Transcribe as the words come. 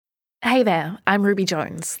Hey there, I'm Ruby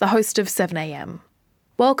Jones, the host of 7am.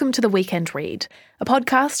 Welcome to The Weekend Read, a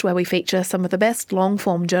podcast where we feature some of the best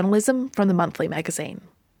long-form journalism from the monthly magazine.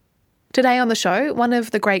 Today on the show, one of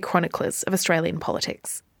the great chroniclers of Australian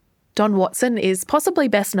politics. Don Watson is possibly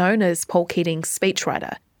best known as Paul Keating's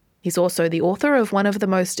speechwriter. He's also the author of one of the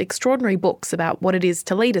most extraordinary books about what it is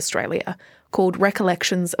to lead Australia, called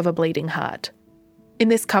Recollections of a Bleeding Heart. In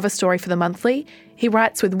this cover story for The Monthly, he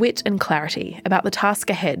writes with wit and clarity about the task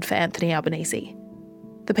ahead for Anthony Albanese.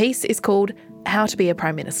 The piece is called How to be a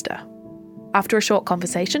Prime Minister. After a short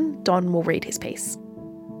conversation, Don will read his piece.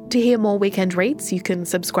 To hear more Weekend Reads, you can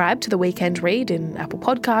subscribe to The Weekend Read in Apple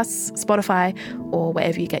Podcasts, Spotify, or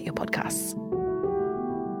wherever you get your podcasts.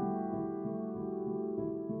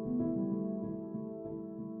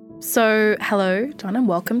 So, hello, Don, and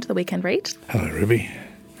welcome to The Weekend Read. Hello, Ruby.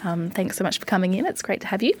 Thanks so much for coming in. It's great to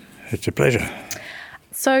have you. It's a pleasure.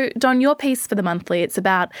 So, Don, your piece for The Monthly, it's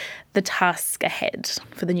about the task ahead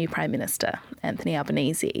for the new Prime Minister, Anthony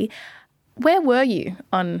Albanese. Where were you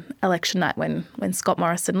on election night when Scott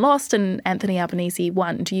Morrison lost and Anthony Albanese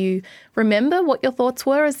won? Do you remember what your thoughts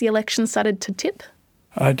were as the election started to tip?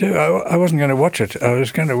 I do. I wasn't going to watch it. I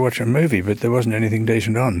was going to watch a movie, but there wasn't anything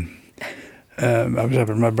decent on. I was up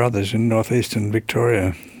at my brother's in northeastern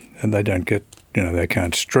Victoria, and they don't get, they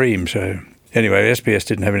can't stream. So anyway, SBS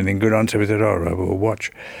didn't have anything good on, so we thought, I will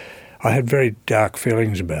watch. I had very dark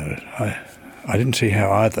feelings about it. I didn't see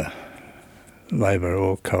how either Labor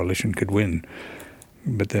or Coalition could win.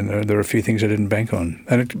 But then there were a few things I didn't bank on.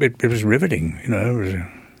 And it was riveting,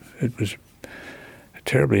 It was a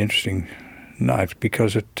terribly interesting night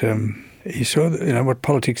because you saw what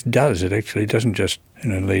politics does. It actually doesn't just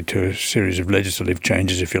lead to a series of legislative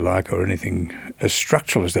changes, if you like, or anything as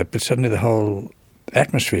structural as that, but suddenly the whole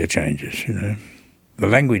atmosphere changes, The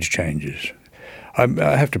language changes. I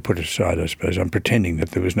have to put aside, I suppose, I'm pretending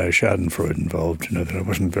that there was no schadenfreude involved, that I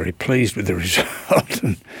wasn't very pleased with the result.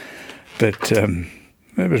 But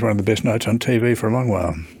it was one of the best nights on TV for a long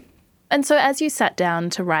while. And so as you sat down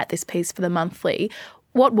to write this piece for The Monthly,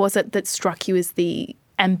 what was it that struck you as the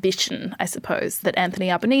ambition, I suppose, that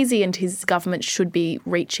Anthony Albanese and his government should be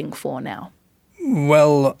reaching for now?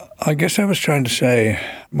 Well, I guess I was trying to say,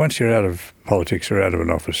 once you're out of politics or out of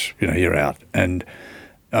an office, you're out. And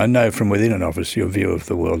I know from within an office your view of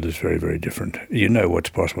the world is very, very different. You know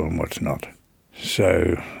what's possible and what's not.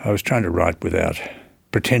 So I was trying to write without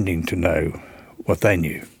pretending to know what they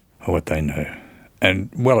knew or what they know,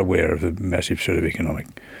 and well aware of the massive sort of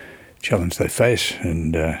economic challenge they face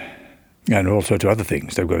and all sorts of other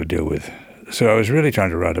things they've got to deal with. So I was really trying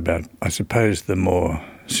to write about, I suppose, the more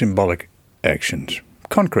symbolic actions,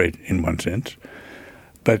 concrete in one sense,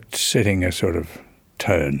 but setting a sort of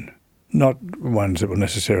tone, not ones that will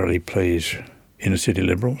necessarily please inner city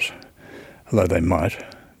liberals, although they might,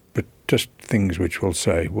 but just things which will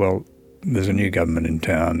say, well, there's a new government in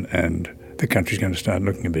town and the country's going to start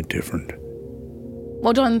looking a bit different.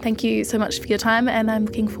 Well, Don, thank you so much for your time, and I'm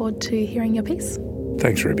looking forward to hearing your piece.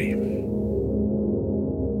 Thanks, Ruby.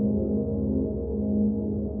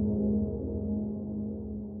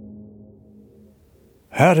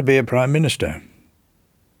 How to be a Prime Minister.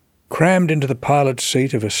 Crammed into the pilot's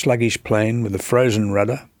seat of a sluggish plane with a frozen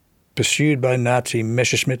rudder, pursued by Nazi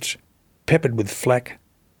Messerschmitts, peppered with flak,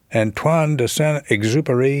 Antoine de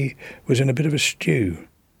Saint-Exupéry was in a bit of a stew.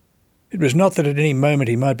 It was not that at any moment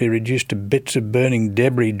he might be reduced to bits of burning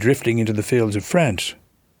debris drifting into the fields of France.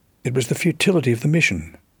 It was the futility of the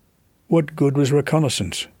mission. What good was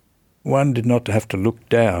reconnaissance? One did not have to look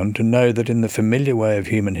down to know that in the familiar way of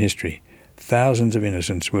human history, thousands of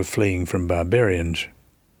innocents were fleeing from barbarians.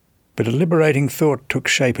 But a liberating thought took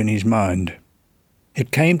shape in his mind.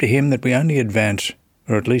 It came to him that we only advance,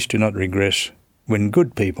 or at least do not regress, when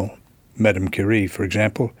good people, Madame Curie, for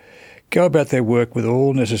example, go about their work with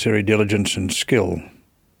all necessary diligence and skill.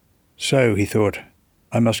 So, he thought,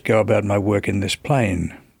 I must go about my work in this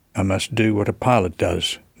plane. I must do what a pilot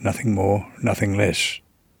does, nothing more, nothing less.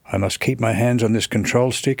 I must keep my hands on this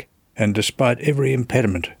control stick, and despite every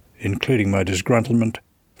impediment, including my disgruntlement,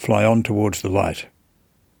 fly on towards the light.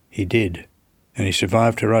 He did, and he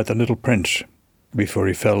survived to write The Little Prince before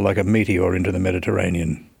he fell like a meteor into the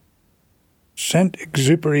Mediterranean.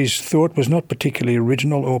 Saint-Exupéry's thought was not particularly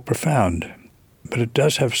original or profound, but it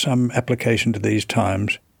does have some application to these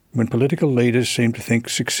times when political leaders seem to think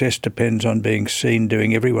success depends on being seen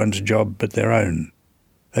doing everyone's job but their own.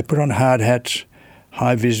 They put on hard hats,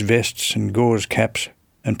 high-vis vests and gauze caps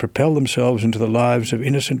and propel themselves into the lives of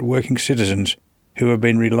innocent working citizens who have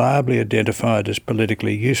been reliably identified as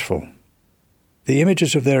politically useful. The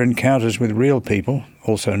images of their encounters with real people,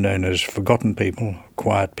 also known as forgotten people,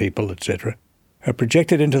 quiet people, etc., are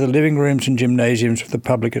projected into the living rooms and gymnasiums of the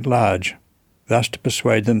public at large, thus to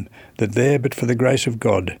persuade them that there, but for the grace of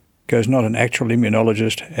God, goes not an actual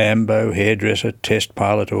immunologist, ambo, hairdresser, test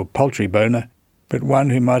pilot or poultry boner, but one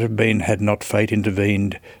who might have been had not fate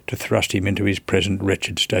intervened to thrust him into his present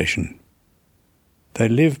wretched station. They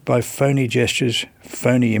live by phony gestures,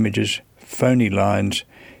 phony images, phony lines,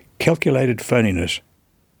 calculated phoniness.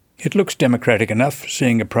 It looks democratic enough,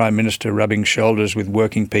 seeing a Prime Minister rubbing shoulders with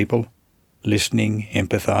working people, listening,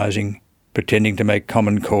 empathising, pretending to make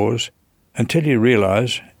common cause, until you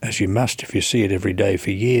realise, as you must if you see it every day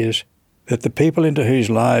for years, that the people into whose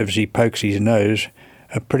lives he pokes his nose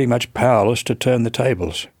are pretty much powerless to turn the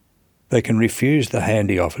tables. They can refuse the hand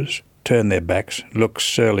he offers, turn their backs, look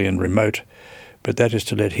surly and remote, but that is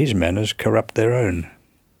to let his manners corrupt their own.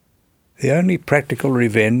 The only practical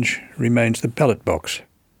revenge remains the ballot box.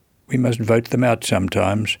 We must vote them out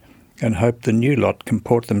sometimes and hope the new lot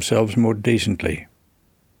comport themselves more decently.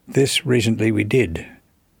 This recently we did,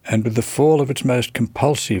 and with the fall of its most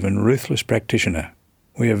compulsive and ruthless practitioner,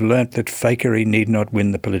 we have learnt that fakery need not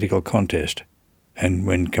win the political contest, and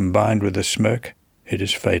when combined with a smirk, it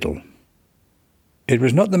is fatal. It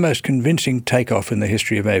was not the most convincing take-off in the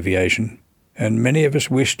history of aviation, and many of us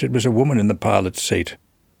wished it was a woman in the pilot's seat.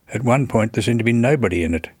 At one point there seemed to be nobody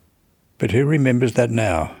in it. But who remembers that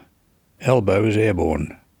now? Elbow was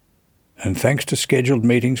airborne. And thanks to scheduled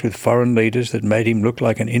meetings with foreign leaders that made him look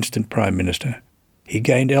like an instant Prime Minister, he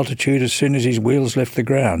gained altitude as soon as his wheels left the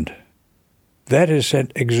ground. That is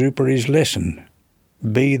Saint-Exupéry's lesson.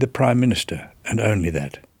 Be the Prime Minister, and only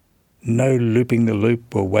that. No looping the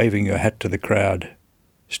loop or waving your hat to the crowd.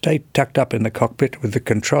 Stay tucked up in the cockpit with the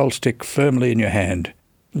control stick firmly in your hand.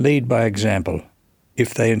 Lead by example.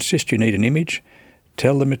 If they insist you need an image,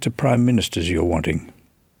 tell them it's a Prime Minister's you're wanting.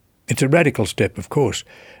 It's a radical step, of course,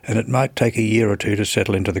 and it might take a year or two to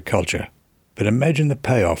settle into the culture. But imagine the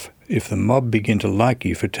payoff if the mob begin to like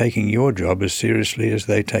you for taking your job as seriously as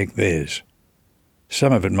they take theirs.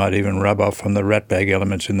 Some of it might even rub off on the ratbag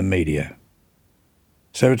elements in the media.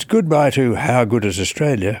 So it's goodbye to How Good is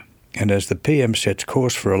Australia, and as the PM sets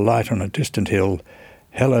course for a light on a distant hill,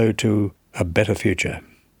 hello to a better future.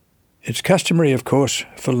 It's customary, of course,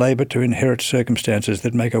 for Labor to inherit circumstances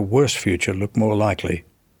that make a worse future look more likely.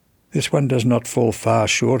 This one does not fall far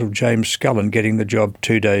short of James Scullin getting the job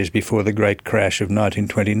 2 days before the great crash of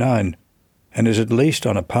 1929, and is at least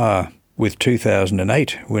on a par with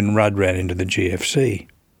 2008 when Rudd ran into the GFC.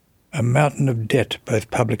 A mountain of debt,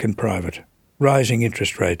 both public and private, rising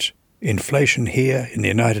interest rates, inflation here in the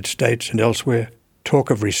United States and elsewhere, talk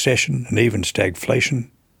of recession and even stagflation,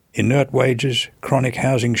 inert wages, chronic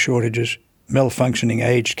housing shortages, malfunctioning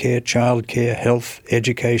aged care, child care, health,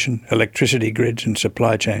 education, electricity grids and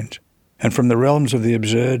supply chains, and from the realms of the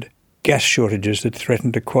absurd, gas shortages that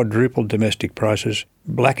threaten to quadruple domestic prices,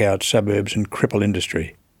 black out suburbs and cripple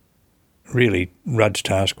industry. Really, Rudd's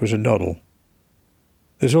task was a doddle.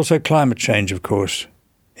 There's also climate change, of course.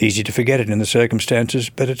 Easy to forget it in the circumstances,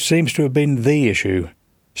 but it seems to have been the issue,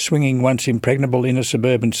 swinging once impregnable inner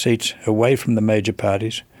suburban seats away from the major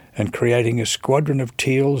parties and creating a squadron of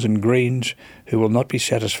teals and greens who will not be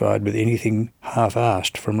satisfied with anything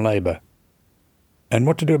half-arsed from Labor. And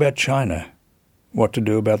what to do about China? What to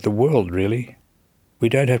do about the world, really? We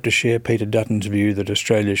don't have to share Peter Dutton's view that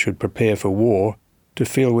Australia should prepare for war to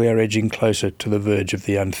feel we are edging closer to the verge of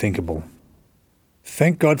the unthinkable.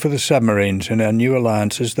 Thank God for the submarines and our new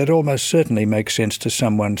alliances that almost certainly make sense to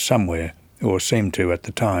someone somewhere, or seem to at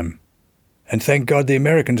the time. And thank God the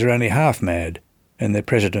Americans are only half mad, and their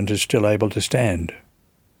president is still able to stand.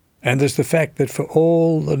 And there's the fact that for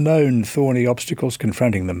all the known thorny obstacles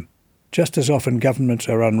confronting them, just as often governments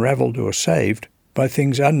are unravelled or saved by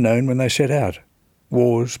things unknown when they set out.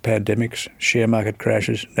 Wars, pandemics, share market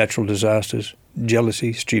crashes, natural disasters,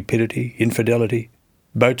 jealousy, stupidity, infidelity,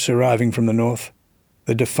 boats arriving from the north.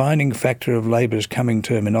 The defining factor of Labor's coming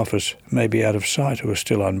term in office may be out of sight or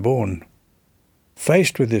still unborn.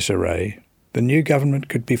 Faced with this array, the new government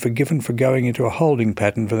could be forgiven for going into a holding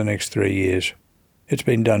pattern for the next 3 years. It's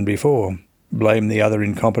been done before. Blame the other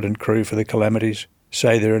incompetent crew for the calamities,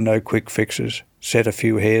 say there are no quick fixes, set a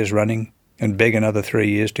few hairs running, and beg another 3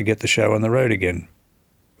 years to get the show on the road again.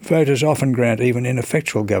 Voters often grant even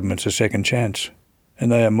ineffectual governments a second chance,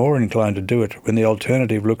 and they are more inclined to do it when the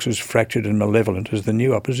alternative looks as fractured and malevolent as the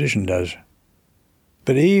new opposition does.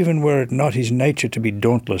 But even were it not his nature to be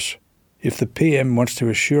dauntless, if the PM wants to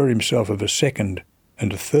assure himself of a second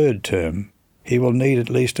and a third term, he will need at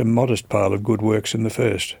least a modest pile of good works in the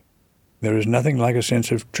first. There is nothing like a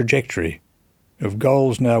sense of trajectory, of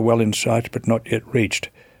goals now well in sight but not yet reached,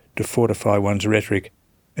 to fortify one's rhetoric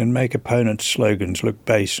and make opponents' slogans look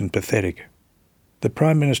base and pathetic. the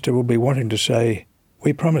Prime Minister will be wanting to say,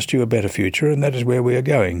 "We promised you a better future and that is where we are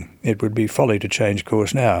going. It would be folly to change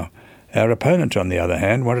course now. Our opponents, on the other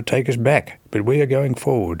hand, want to take us back, but we are going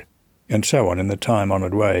forward," and so on in the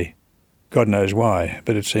time-honoured way. God knows why,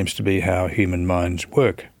 but it seems to be how human minds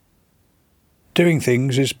work. Doing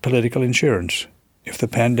things is political insurance. If the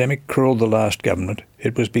pandemic cruelled the last government,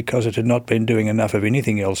 it was because it had not been doing enough of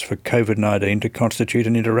anything else for COVID-19 to constitute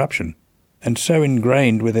an interruption. And so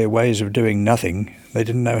ingrained were their ways of doing nothing, they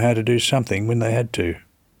didn't know how to do something when they had to.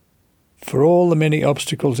 For all the many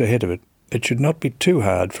obstacles ahead of it, it should not be too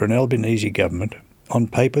hard for an Albanese government, on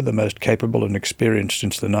paper the most capable and experienced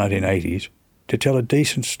since the 1980s, to tell a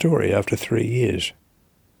decent story after 3 years.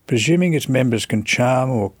 Presuming its members can charm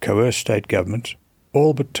or coerce state governments,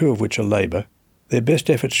 all but 2 of which are Labour, their best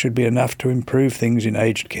efforts should be enough to improve things in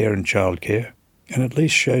aged care and childcare, and at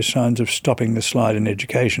least show signs of stopping the slide in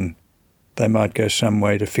education. They might go some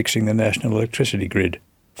way to fixing the national electricity grid,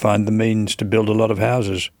 find the means to build a lot of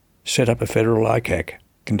houses, set up a federal ICAC,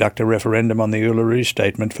 conduct a referendum on the Uluru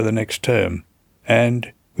Statement for the next term,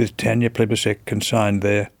 and, with Tanya Plibersek consigned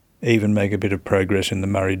there, even make a bit of progress in the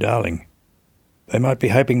Murray-Darling. They might be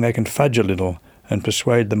hoping they can fudge a little and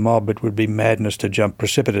persuade the mob it would be madness to jump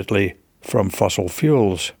precipitately from fossil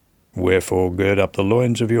fuels. Wherefore gird up the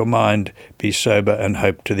loins of your mind, be sober and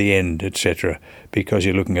hope to the end, etc., because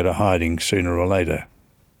you're looking at a hiding sooner or later.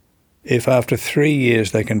 If after 3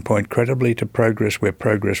 years they can point credibly to progress where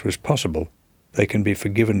progress was possible, they can be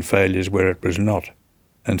forgiven failures where it was not,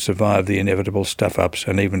 and survive the inevitable stuff-ups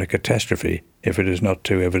and even a catastrophe if it is not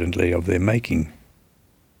too evidently of their making.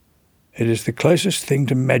 It is the closest thing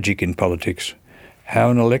to magic in politics, how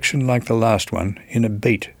an election like the last one, in a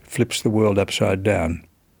beat, flips the world upside down.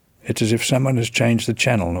 It's as if someone has changed the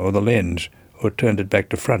channel or the lens, or turned it back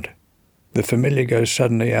to front. The familiar goes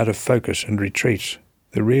suddenly out of focus and retreats.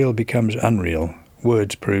 The real becomes unreal.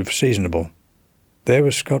 Words prove seasonable. There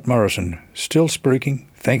was Scott Morrison, still spruiking,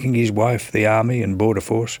 thanking his wife, the army and border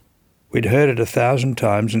force. We'd heard it 1,000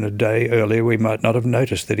 times, and a day earlier we might not have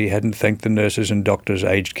noticed that he hadn't thanked the nurses and doctors,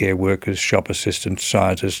 aged care workers, shop assistants,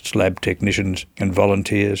 scientists, lab technicians and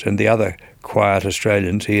volunteers and the other quiet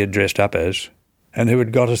Australians he had dressed up as, and who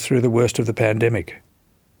had got us through the worst of the pandemic.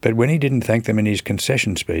 But when he didn't thank them in his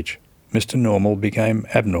concession speech, Mr. Normal became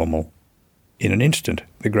abnormal. In an instant,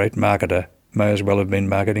 the great marketer may as well have been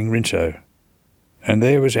marketing Rinso. And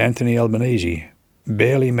there was Anthony Albanese,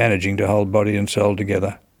 barely managing to hold body and soul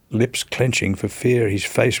together, lips clenching for fear his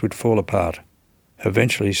face would fall apart,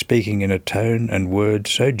 eventually speaking in a tone and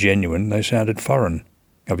words so genuine they sounded foreign,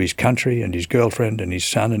 of his country and his girlfriend and his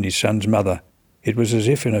son and his son's mother. It was as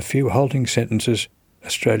if in a few halting sentences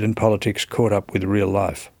Australian politics caught up with real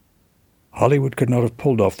life. Hollywood could not have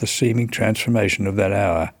pulled off the seeming transformation of that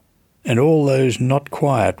hour, and all those not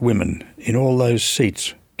quiet women in all those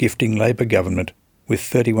seats gifting Labour government with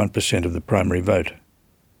 31% of the primary vote.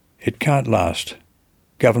 It can't last.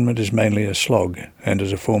 Government is mainly a slog, and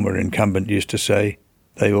as a former incumbent used to say,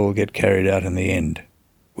 they all get carried out in the end,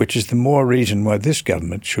 which is the more reason why this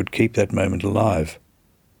government should keep that moment alive.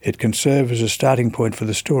 It can serve as a starting point for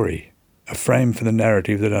the story, a frame for the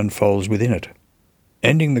narrative that unfolds within it.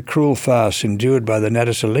 Ending the cruel farce endured by the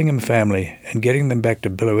Natasalingam family and getting them back to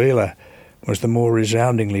Biloela was the more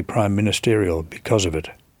resoundingly prime ministerial because of it.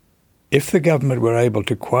 If the government were able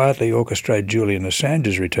to quietly orchestrate Julian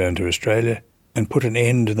Assange's return to Australia and put an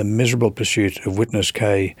end to the miserable pursuit of Witness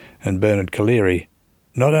K and Bernard Collaery,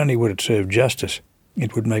 not only would it serve justice,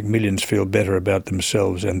 it would make millions feel better about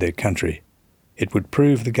themselves and their country. It would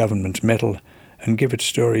prove the government's mettle and give its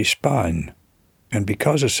story spine. And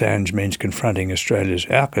because Assange means confronting Australia's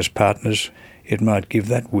AUKUS partners, it might give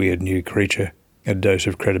that weird new creature a dose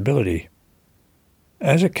of credibility.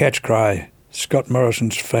 As a catch-cry, Scott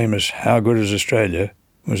Morrison's famous "How good is Australia"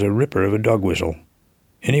 was a ripper of a dog whistle.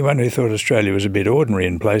 Anyone who thought Australia was a bit ordinary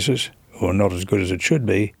in places, or not as good as it should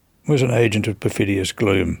be, was an agent of perfidious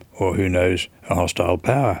gloom, or who knows, a hostile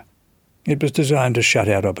power. It was designed to shut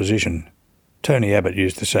out opposition. Tony Abbott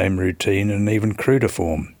used the same routine in an even cruder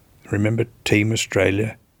form. Remember Team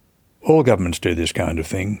Australia? All governments do this kind of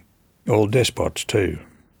thing. All despots too.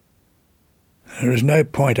 There is no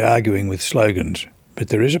point arguing with slogans, but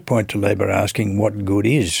there is a point to Labour asking what good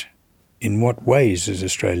is. In what ways is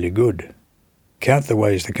Australia good? Count the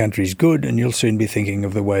ways the country's good and you'll soon be thinking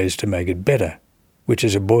of the ways to make it better, which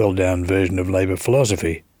is a boiled-down version of Labour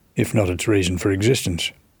philosophy, if not its reason for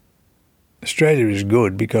existence. Australia is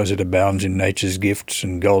good because it abounds in nature's gifts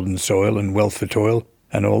and golden soil and wealth for toil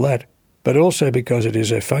and all that, but also because it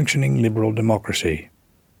is a functioning liberal democracy.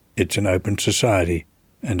 It's an open society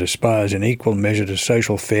and aspires in equal measure to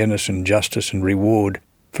social fairness and justice and reward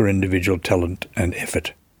for individual talent and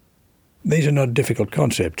effort. These are not difficult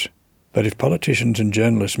concepts, but if politicians and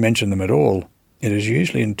journalists mention them at all, it is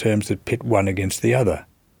usually in terms that pit one against the other,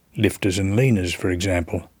 lifters and leaners, for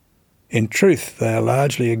example. In truth, they are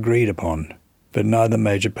largely agreed upon, but neither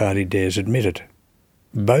major party dares admit it.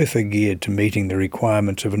 Both are geared to meeting the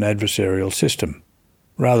requirements of an adversarial system.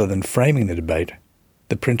 Rather than framing the debate,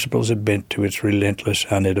 the principles are bent to its relentless,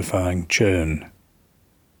 unedifying churn.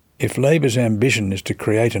 If Labor's ambition is to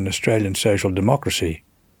create an Australian social democracy,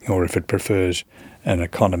 or if it prefers an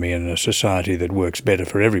economy and a society that works better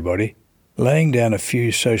for everybody, laying down a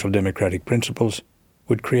few social democratic principles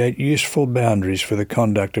would create useful boundaries for the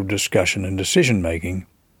conduct of discussion and decision-making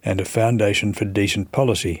and a foundation for decent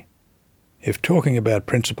policy. If talking about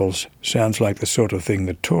principles sounds like the sort of thing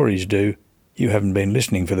that Tories do, you haven't been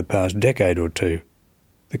listening for the past decade or two.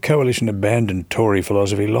 The Coalition abandoned Tory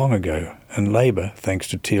philosophy long ago, and Labor, thanks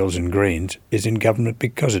to Teals and Greens, is in government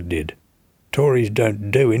because it did. Tories don't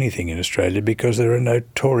do anything in Australia because there are no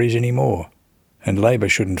Tories anymore, and Labor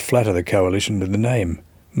shouldn't flatter the Coalition with the name,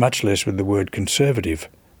 much less with the word Conservative,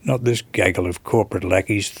 not this gaggle of corporate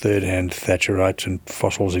lackeys, third-hand Thatcherites and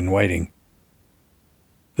fossils in waiting.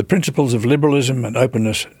 The principles of liberalism and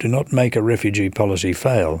openness do not make a refugee policy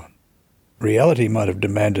fail. Reality might have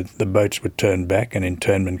demanded the boats were turned back and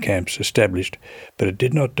internment camps established, but it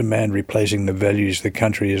did not demand replacing the values the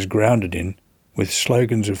country is grounded in with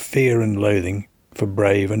slogans of fear and loathing for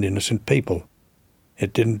brave and innocent people.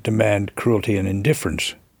 It didn't demand cruelty and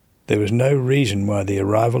indifference. There was no reason why the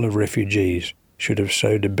arrival of refugees should have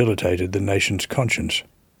so debilitated the nation's conscience.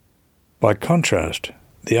 By contrast,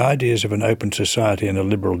 the ideas of an open society and a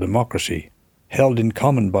liberal democracy, held in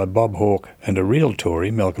common by Bob Hawke and a real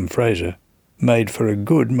Tory, Malcolm Fraser, made for a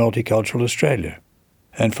good multicultural Australia.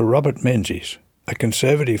 And for Robert Menzies, a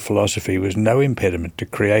conservative philosophy was no impediment to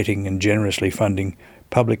creating and generously funding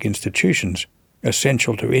public institutions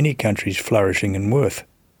essential to any country's flourishing and worth,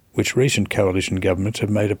 which recent coalition governments have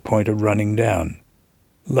made a point of running down.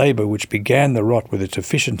 Labor, which began the rot with its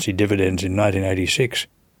efficiency dividends in 1986,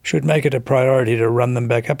 should make it a priority to run them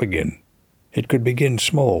back up again. It could begin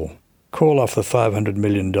small, call off the $500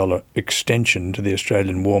 million extension to the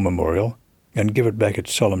Australian War Memorial, and give it back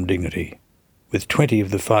its solemn dignity. With 20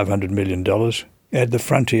 of the $500 million, add the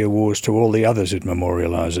frontier wars to all the others it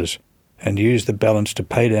memorialises, and use the balance to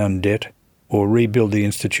pay down debt or rebuild the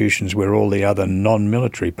institutions where all the other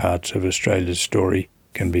non-military parts of Australia's story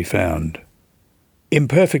can be found.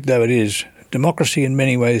 Imperfect though it is, democracy in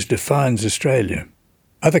many ways defines Australia.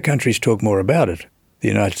 Other countries talk more about it. The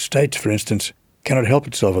United States, for instance, cannot help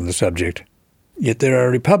itself on the subject. Yet there are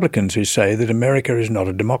Republicans who say that America is not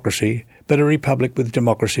a democracy, but a republic with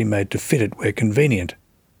democracy made to fit it where convenient.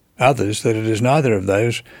 Others that it is neither of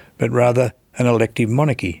those, but rather an elective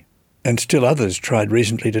monarchy. And still others tried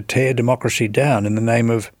recently to tear democracy down in the name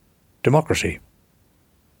of democracy.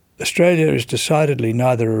 Australia is decidedly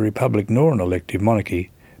neither a republic nor an elective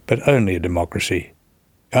monarchy, but only a democracy.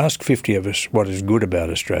 Ask 50 of us what is good about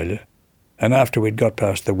Australia, and after we'd got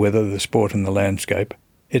past the weather, the sport and the landscape,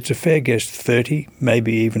 it's a fair guess 30,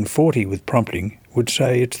 maybe even 40 with prompting, would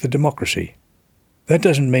say it's the democracy. That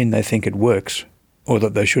doesn't mean they think it works, or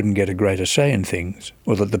that they shouldn't get a greater say in things,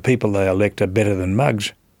 or that the people they elect are better than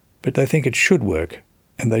mugs, but they think it should work,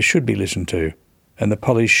 and they should be listened to, and the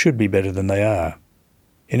pollies should be better than they are.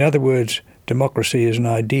 In other words, democracy is an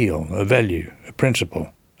ideal, a value, a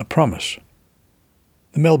principle, a promise.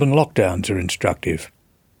 The Melbourne lockdowns are instructive.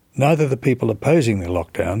 Neither the people opposing the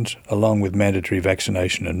lockdowns, along with mandatory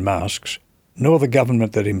vaccination and masks, nor the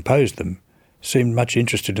government that imposed them, seemed much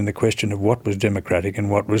interested in the question of what was democratic and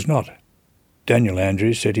what was not. Daniel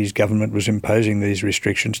Andrews said his government was imposing these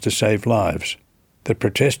restrictions to save lives. The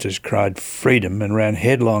protesters cried freedom and ran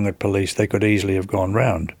headlong at police they could easily have gone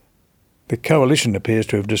round. The coalition appears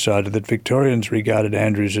to have decided that Victorians regarded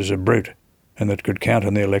Andrews as a brute and that could count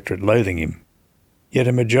on the electorate loathing him. Yet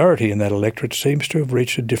a majority in that electorate seems to have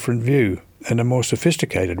reached a different view, and a more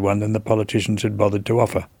sophisticated one than the politicians had bothered to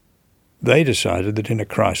offer. They decided that in a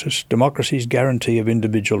crisis, democracy's guarantee of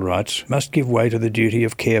individual rights must give way to the duty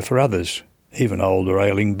of care for others, even old or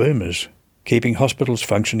ailing boomers, keeping hospitals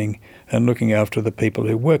functioning and looking after the people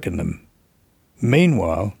who work in them.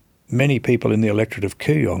 Meanwhile, many people in the electorate of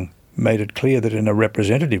Kooyong made it clear that in a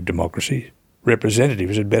representative democracy,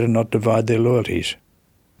 representatives had better not divide their loyalties.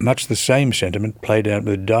 Much the same sentiment played out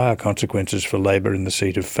with dire consequences for Labor in the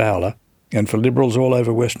seat of Fowler and for Liberals all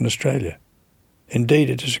over Western Australia. Indeed,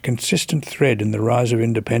 it is a consistent thread in the rise of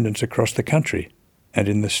independence across the country and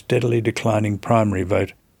in the steadily declining primary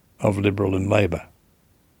vote of Liberal and Labor.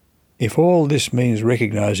 If all this means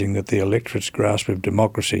recognising that the electorate's grasp of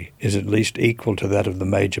democracy is at least equal to that of the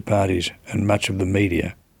major parties and much of the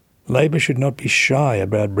media, Labor should not be shy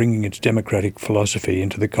about bringing its democratic philosophy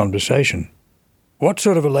into the conversation. What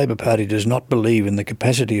sort of a Labor Party does not believe in the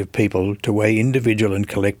capacity of people to weigh individual and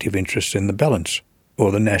collective interests in the balance,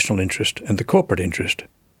 or the national interest and the corporate interest,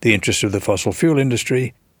 the interests of the fossil fuel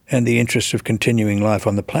industry and the interests of continuing life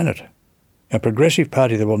on the planet? A progressive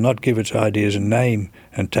party that will not give its ideas a name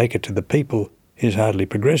and take it to the people is hardly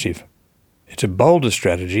progressive. It's a bolder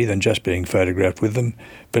strategy than just being photographed with them,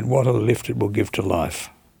 but what a lift it will give to life.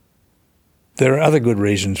 There are other good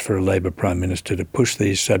reasons for a Labor Prime Minister to push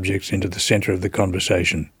these subjects into the centre of the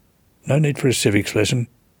conversation. No need for a civics lesson,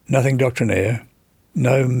 nothing doctrinaire,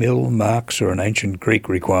 no Mill, Marx or an ancient Greek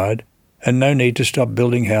required, and no need to stop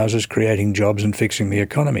building houses, creating jobs and fixing the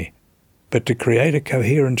economy, but to create a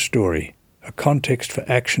coherent story, a context for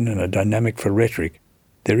action and a dynamic for rhetoric,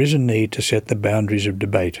 there is a need to set the boundaries of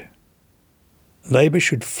debate. Labor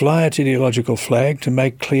should fly its ideological flag to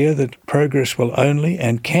make clear that progress will only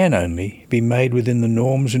and can only be made within the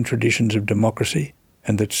norms and traditions of democracy,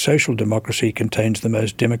 and that social democracy contains the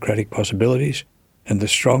most democratic possibilities and the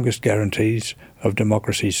strongest guarantees of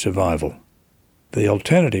democracy's survival. The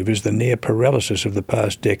alternative is the near paralysis of the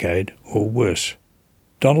past decade, or worse.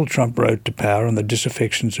 Donald Trump rode to power on the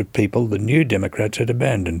disaffections of people the New Democrats had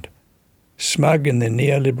abandoned. Smug in their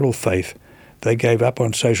neoliberal faith, they gave up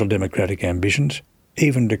on social democratic ambitions,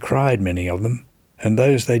 even decried many of them, and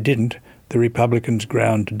those they didn't, the Republicans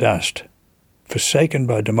ground to dust. Forsaken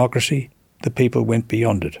by democracy, the people went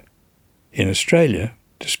beyond it. In Australia,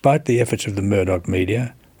 despite the efforts of the Murdoch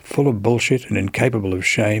media, full of bullshit and incapable of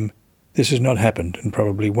shame, this has not happened and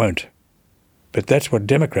probably won't. But that's what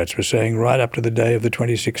Democrats were saying right up to the day of the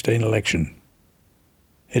 2016 election.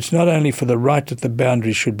 It's not only for the right that the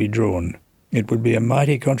boundaries should be drawn. It would be a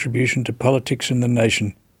mighty contribution to politics and the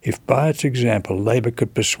nation if by its example Labor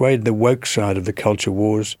could persuade the woke side of the culture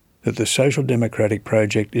wars that the social democratic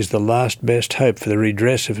project is the last best hope for the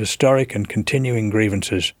redress of historic and continuing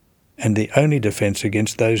grievances and the only defence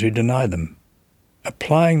against those who deny them.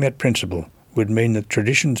 Applying that principle would mean that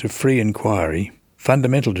traditions of free inquiry,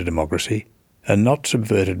 fundamental to democracy, are not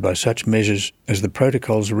subverted by such measures as the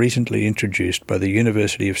protocols recently introduced by the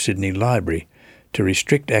University of Sydney Library to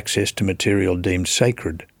restrict access to material deemed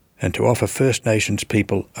sacred and to offer First Nations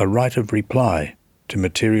people a right of reply to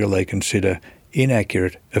material they consider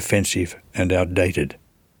inaccurate, offensive and outdated.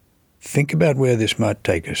 Think about where this might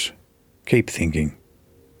take us. Keep thinking.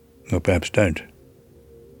 Or perhaps don't.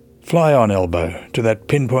 Fly on, Elbow, to that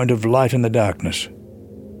pinpoint of light in the darkness.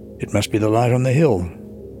 It must be the light on the hill.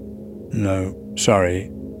 No,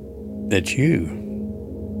 sorry, that's you.